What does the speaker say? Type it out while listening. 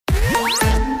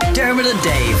Dermot and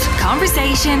Dave.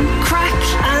 Conversation, crack,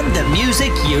 And the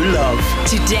music you love.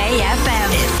 Today FM.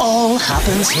 It all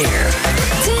happens here.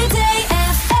 Today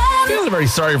FM. I feel very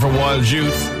sorry for Wild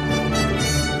Youth.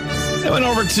 They went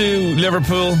over to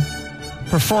Liverpool,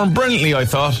 performed brilliantly, I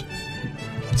thought.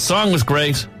 The song was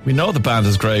great. We know the band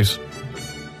is great.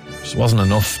 Just wasn't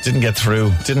enough. Didn't get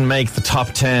through. Didn't make the top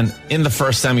 10 in the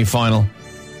first semi-final.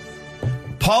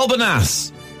 Paul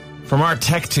Bonass from our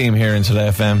tech team here in Today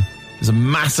FM is a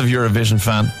massive Eurovision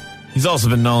fan. He's also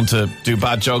been known to do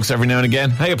bad jokes every now and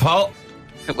again. Hey, Paul.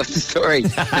 What's the story?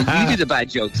 You do the bad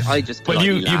jokes. I just Well,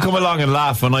 you come along and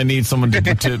laugh when I need someone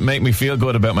to make me feel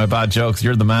good about my bad jokes.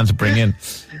 You're the man to bring in.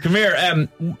 Come here.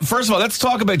 First of all, let's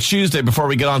talk about Tuesday before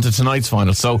we get on to tonight's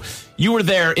final. So you were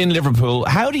there in Liverpool.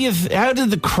 How did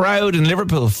the crowd in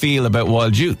Liverpool feel about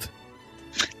Wild Youth?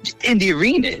 In the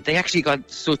arena, they actually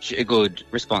got such a good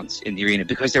response in the arena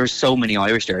because there were so many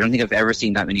Irish there. I don't think I've ever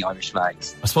seen that many Irish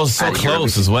flags. I suppose it's so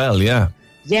close as well, yeah.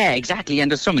 Yeah, exactly.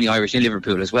 And there's so many Irish in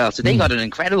Liverpool as well. So they got an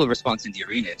incredible response in the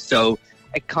arena. So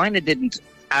it kind of didn't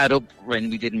add up when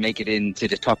we didn't make it into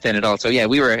the top 10 at all. So yeah,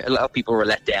 a lot of people were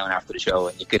let down after the show.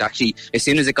 And you could actually, as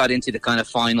soon as it got into the kind of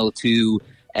final two,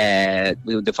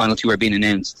 the final two were being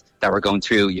announced that were going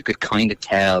through, you could kind of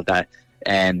tell that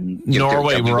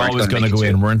Norway were always going to go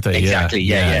in, weren't they? Exactly,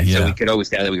 yeah. So we could always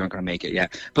tell that we weren't going to make it, yeah.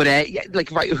 But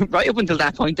right up until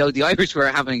that point, though, the Irish were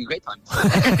having a great time.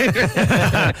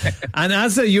 And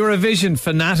as a Eurovision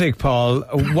fanatic, Paul,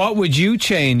 what would you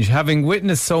change, having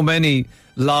witnessed so many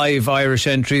live Irish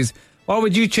entries? What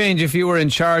would you change if you were in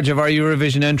charge of our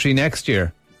Eurovision entry next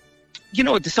year? You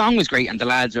know, the song was great and the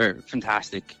lads are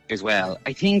fantastic as well.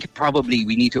 I think probably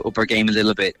we need to up our game a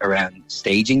little bit around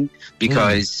staging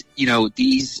because,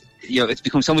 it's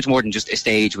become so much more than just a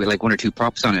stage with like one or two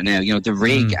props on it now. You know, the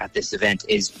rig at this event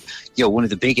is, one of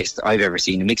the biggest I've ever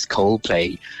seen. It makes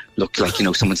Coldplay look like,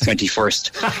 someone's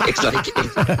 21st.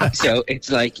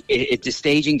 The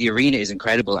staging, the arena is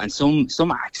incredible. And some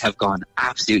acts have gone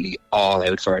absolutely all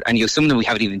out for it. And, some of them we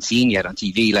haven't even seen yet on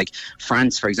TV. Like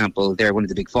France, for example, they're one of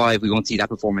the big five. We won't see that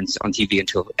performance on TV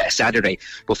until Saturday.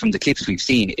 But from the clips we've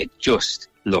seen, it just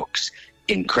looks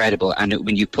incredible. And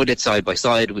when you put it side by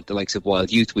side with the likes of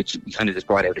Wild Youth, which we kind of just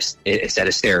brought out a set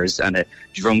of stairs and a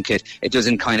drum kit, it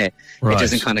doesn't kind of they're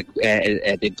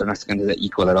not kind of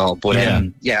equal at all. But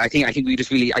I think we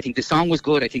just really, I think the song was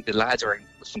good. I think the lads were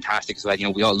fantastic as well.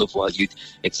 We all love Wild Youth.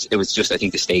 It was just, I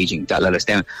think, the staging that let us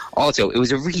down. Also, it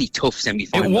was a really tough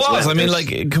semi-final. It was. Well. I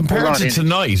mean, compared to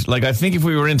tonight, I think if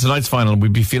we were in tonight's final,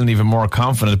 we'd be feeling even more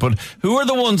confident. But who are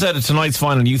the ones out of tonight's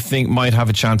final you think might have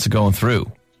a chance of going through?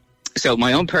 So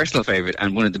my own personal favourite,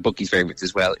 and one of the bookies' favourites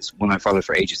as well, is one I followed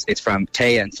for ages. It's from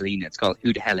Taya and Selena. It's called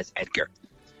Who the Hell is Edgar?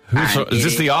 Is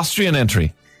this the Austrian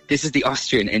entry? This is the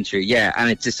Austrian entry, yeah.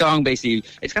 And it's a song, basically,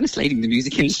 it's kind of slating the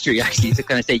music industry, actually. To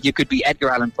kind of say, you could be Edgar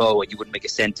Allan Poe and you wouldn't make a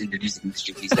cent in the music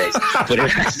industry these days. But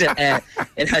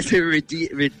it has a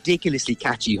ridiculously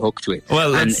catchy hook to it.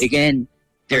 Well, and again,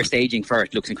 their staging for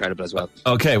it looks incredible as well.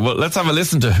 Okay, well, let's have a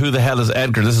listen to Who the Hell is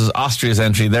Edgar? This is Austria's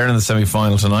entry. They're in the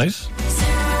semi-final tonight.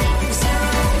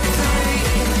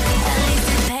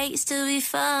 To be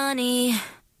funny.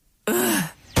 Ugh.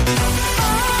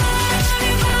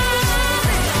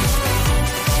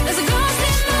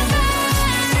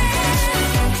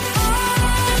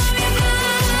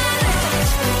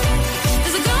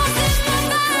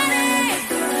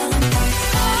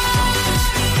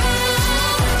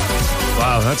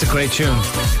 Wow, that's a great tune.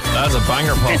 That's a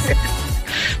banger, Paul.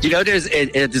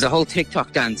 There's a whole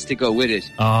TikTok dance to go with it.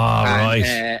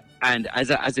 Right. And as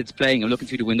it's playing, I'm looking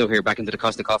through the window here back into the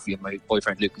Costa Coffee, and my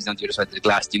boyfriend Luke is on the other side of the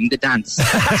glass doing the dance.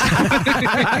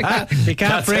 You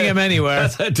can't bring him anywhere.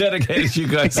 That's how dedicated you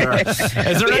guys are.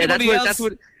 Is there anybody else?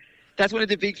 That's one of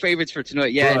the big favourites for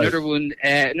tonight. Yeah, right. Another one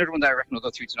that I reckon will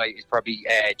go through tonight is probably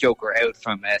Joker Out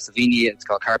from Slovenia. It's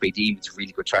called Carpe Diem. It's a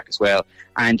really good track as well.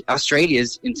 And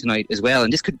Australia's in tonight as well.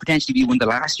 And this could potentially be one of the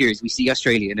last years we see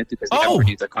Australia in it because they haven't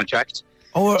renewed their contract.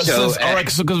 All right, because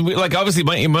obviously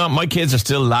my kids are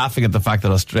still laughing at the fact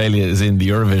that Australia is in the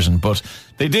Eurovision, but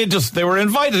they were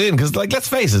invited in because, let's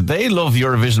face it, they love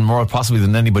Eurovision more possibly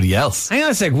than anybody else. Hang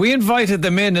on a sec, we invited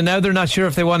them in and now they're not sure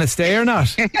if they want to stay or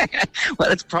not.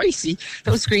 Well, it's pricey.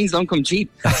 Those screens don't come cheap.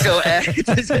 So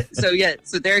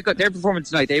their performance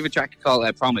tonight, they have a track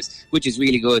called Promise, which is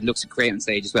really good, looks great on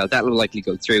stage as well. That will likely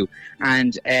go through.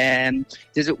 And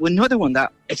there's another one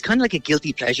that it's kind of like a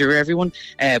guilty pleasure for everyone.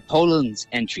 Poland's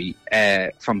entry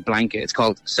from Blanca, it's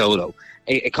called Solo.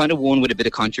 It kind of won with a bit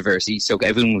of controversy, so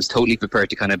everyone was totally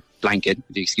prepared to kind of blank it,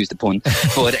 if you excuse the pun.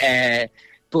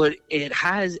 But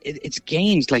it's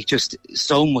gained just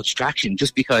so much traction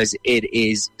just because it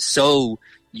is so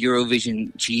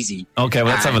Eurovision cheesy. Okay,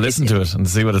 well, let's have a listen to it and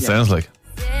see what it sounds like.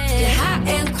 You're hot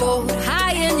and cold,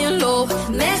 high and you're low,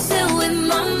 messing with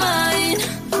my mind.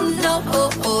 No,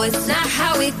 it's not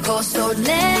how it goes, so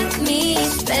let me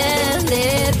spell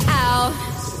it out.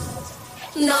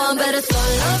 No, I'm better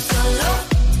solo.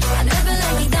 I never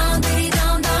let me down, baby,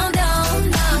 down.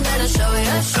 Now I'm gonna show you.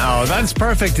 Oh, that's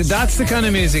perfect. That's the kind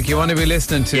of music you want to be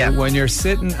listening to when you're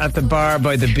sitting at the bar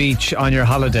by the beach on your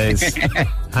holidays.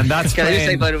 And that's Can I just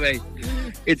say, playing. by the way,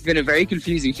 it's been a very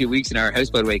confusing few weeks in our house,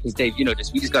 by the way, because Dave, we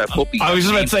just got a puppy. I was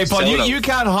just about to say, Paul, Solo. you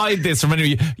can't hide this from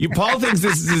anyone. Paul thinks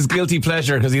this is his guilty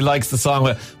pleasure because he likes the song.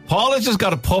 But Paul has just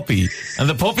got a puppy, and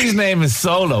the puppy's name is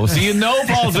Solo. So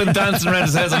Paul's been dancing around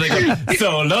his house and going,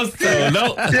 Solo.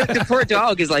 The poor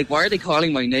dog is like, why are they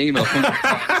calling my name 100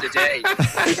 times a day?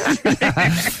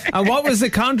 And what was the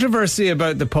controversy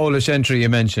about the Polish entry you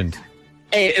mentioned?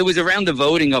 It was around the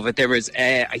voting of it. There was,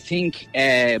 I think,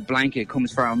 Blanca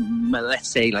comes from, let's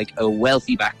say, like a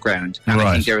wealthy background. And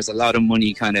I think there was a lot of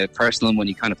money, personal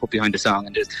money, put behind the song.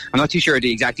 And I'm not too sure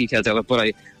the exact details of it,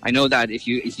 but I know that if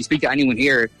you speak to anyone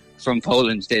here from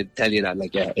Poland, they'd tell you that,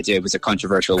 it was a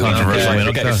controversial win.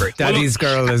 Okay. Daddy's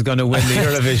girl is going to win the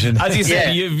Eurovision. As you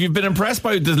said, you've been impressed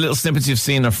by the little snippets you've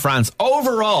seen of France.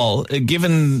 Overall,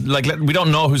 given, we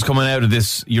don't know who's coming out of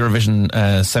this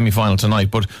Eurovision semi-final tonight,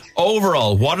 but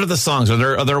overall, what are the songs? Is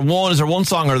there one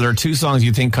song or are there two songs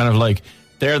you think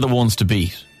they're the ones to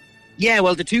beat? Yeah,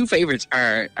 well, the two favourites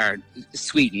are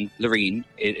Sweden, Loreen.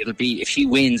 It'll be, if she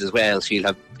wins as well, she'll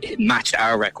have matched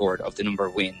our record of the number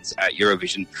of wins at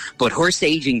Eurovision. But her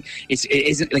staging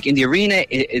isn't like in the arena.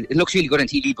 It looks really good on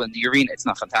TV, but in the arena, it's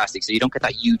not fantastic. So you don't get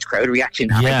that huge crowd reaction.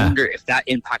 And I wonder if that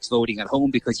impacts voting at home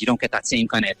because you don't get that same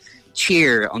kind of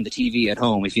cheer on the TV at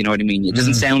home, if you know what I mean. It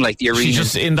doesn't sound like the arena. She's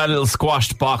just in that little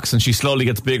squashed box and she slowly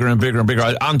gets bigger and bigger and bigger.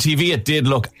 On TV, it did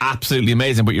look absolutely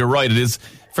amazing, but you're right, it is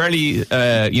fairly,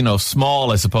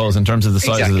 small, I suppose, in terms of the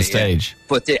size of the stage. Yeah.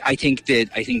 But I think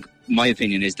my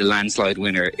opinion is the landslide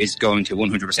winner is going to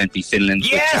 100% be Finland.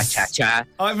 Yes! With Cha.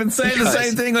 I've been saying the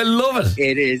same thing. I love it.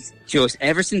 It is just,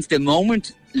 ever since the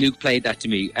moment Luke played that to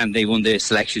me and they won the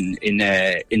selection in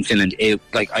Finland,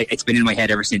 it's been in my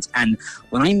head ever since. And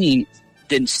when I mean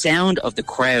the sound of the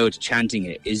crowd chanting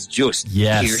it is just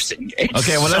piercing.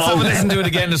 Okay, well, let's have a listen to it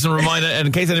again just a reminder. And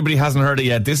in case anybody hasn't heard it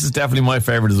yet, this is definitely my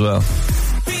favourite as well.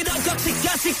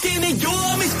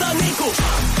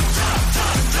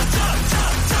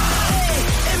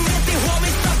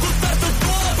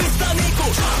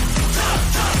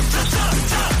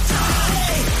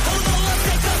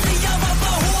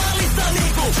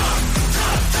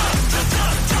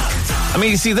 I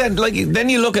mean, you see, then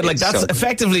you look at that's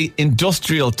effectively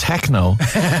industrial techno,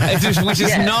 which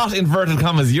is not inverted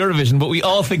commas Eurovision, but we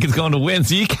all think it's going to win.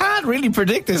 So you can't really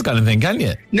predict this kind of thing, can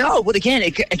you? No, but again,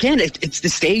 it's the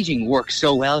staging works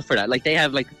so well for that. Like they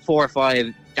have 4 or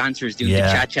 5 dancers doing the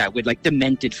cha-cha with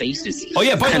demented faces. Oh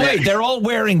yeah, by the way, they're all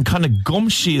wearing kind of gum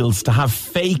shields to have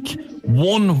fake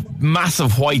one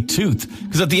massive white tooth,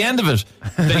 because at the end of it,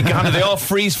 they all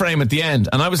freeze frame at the end,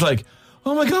 and I was like,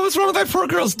 oh my God, what's wrong with that poor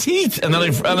girl's teeth? And then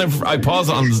I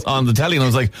paused on the telly and I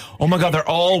was like, oh my God, they're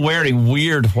all wearing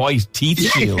weird white teeth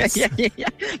shields. Yeah.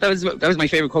 That was my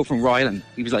favourite quote from Rylan.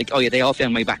 He was like, oh yeah, they all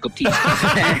found my backup teeth.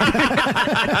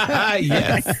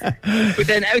 Yes. But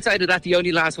then outside of that, the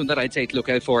only last one that I'd say to look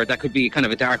out for, that could be kind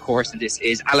of a dark horse in this,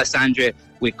 is Alessandra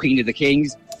with Queen of the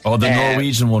Kings. Oh, the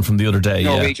Norwegian one from the other day.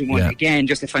 Norwegian one. Again,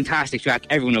 just a fantastic track.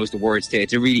 Everyone knows the words to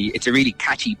it. It's a really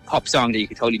catchy pop song that you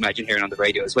could totally imagine hearing on the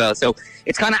radio as well. So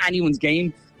it's kind of anyone's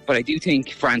game, but I do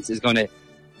think France is going to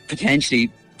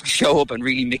potentially show up and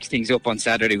really mix things up on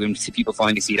Saturday when people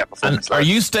finally see that performance. And are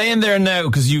you staying there now?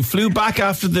 Because you flew back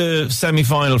after the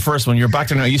semi-final first one. You're back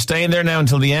there now. Are you staying there now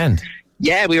until the end?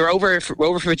 Yeah, we were over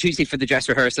for Tuesday for the dress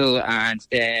rehearsal, and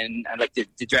then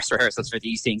the dress rehearsals for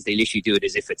these things, they literally do it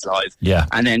as if it's live. Yeah.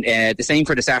 And then the same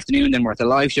for this afternoon. Then we're at the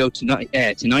live show tonight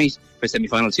for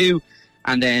semi-final 2.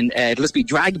 And then it'll just be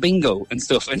drag bingo and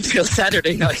stuff until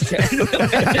Saturday night.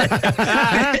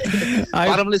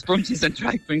 Bottomless brunches and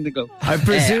drag bingo. I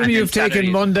presume you've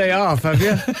taken Monday off, have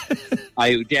you?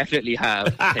 I definitely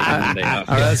have taken Monday off.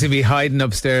 Or else you'd be hiding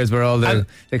upstairs where all the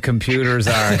computers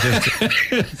are,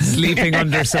 just sleeping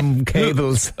under some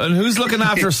cables. And who's looking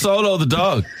after Solo the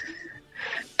dog?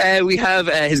 We have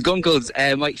his gunkles.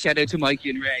 Mike, shout out to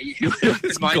Mikey and Ray, who have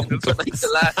been minding him for the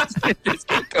last.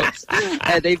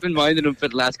 They've been minding him for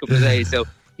the last couple of days, so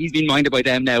he's been minded by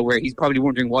them now. Where he's probably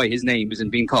wondering why his name isn't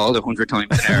being called 100 times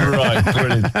an hour. Right,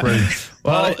 brilliant.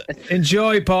 Well,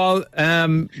 enjoy, Paul.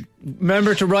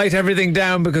 Remember to write everything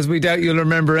down because we doubt you'll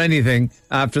remember anything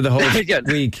after the whole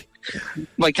week.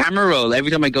 My camera roll. Every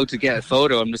time I go to get a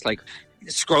photo, I'm just like,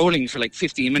 scrolling for like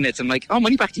 15 minutes. I'm like, oh,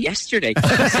 money back to yesterday. Paul,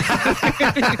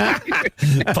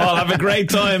 have a great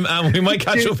time, and we might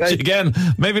catch up with you again.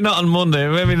 Maybe not on Monday,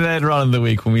 maybe later on in the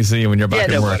week when we see you when you're back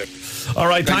at work. All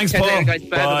right, thanks, Paul. Guys.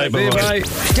 Bye. Bye.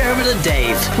 Dermot and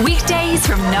Dave. Weekdays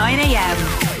from 9 a.m.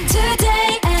 Today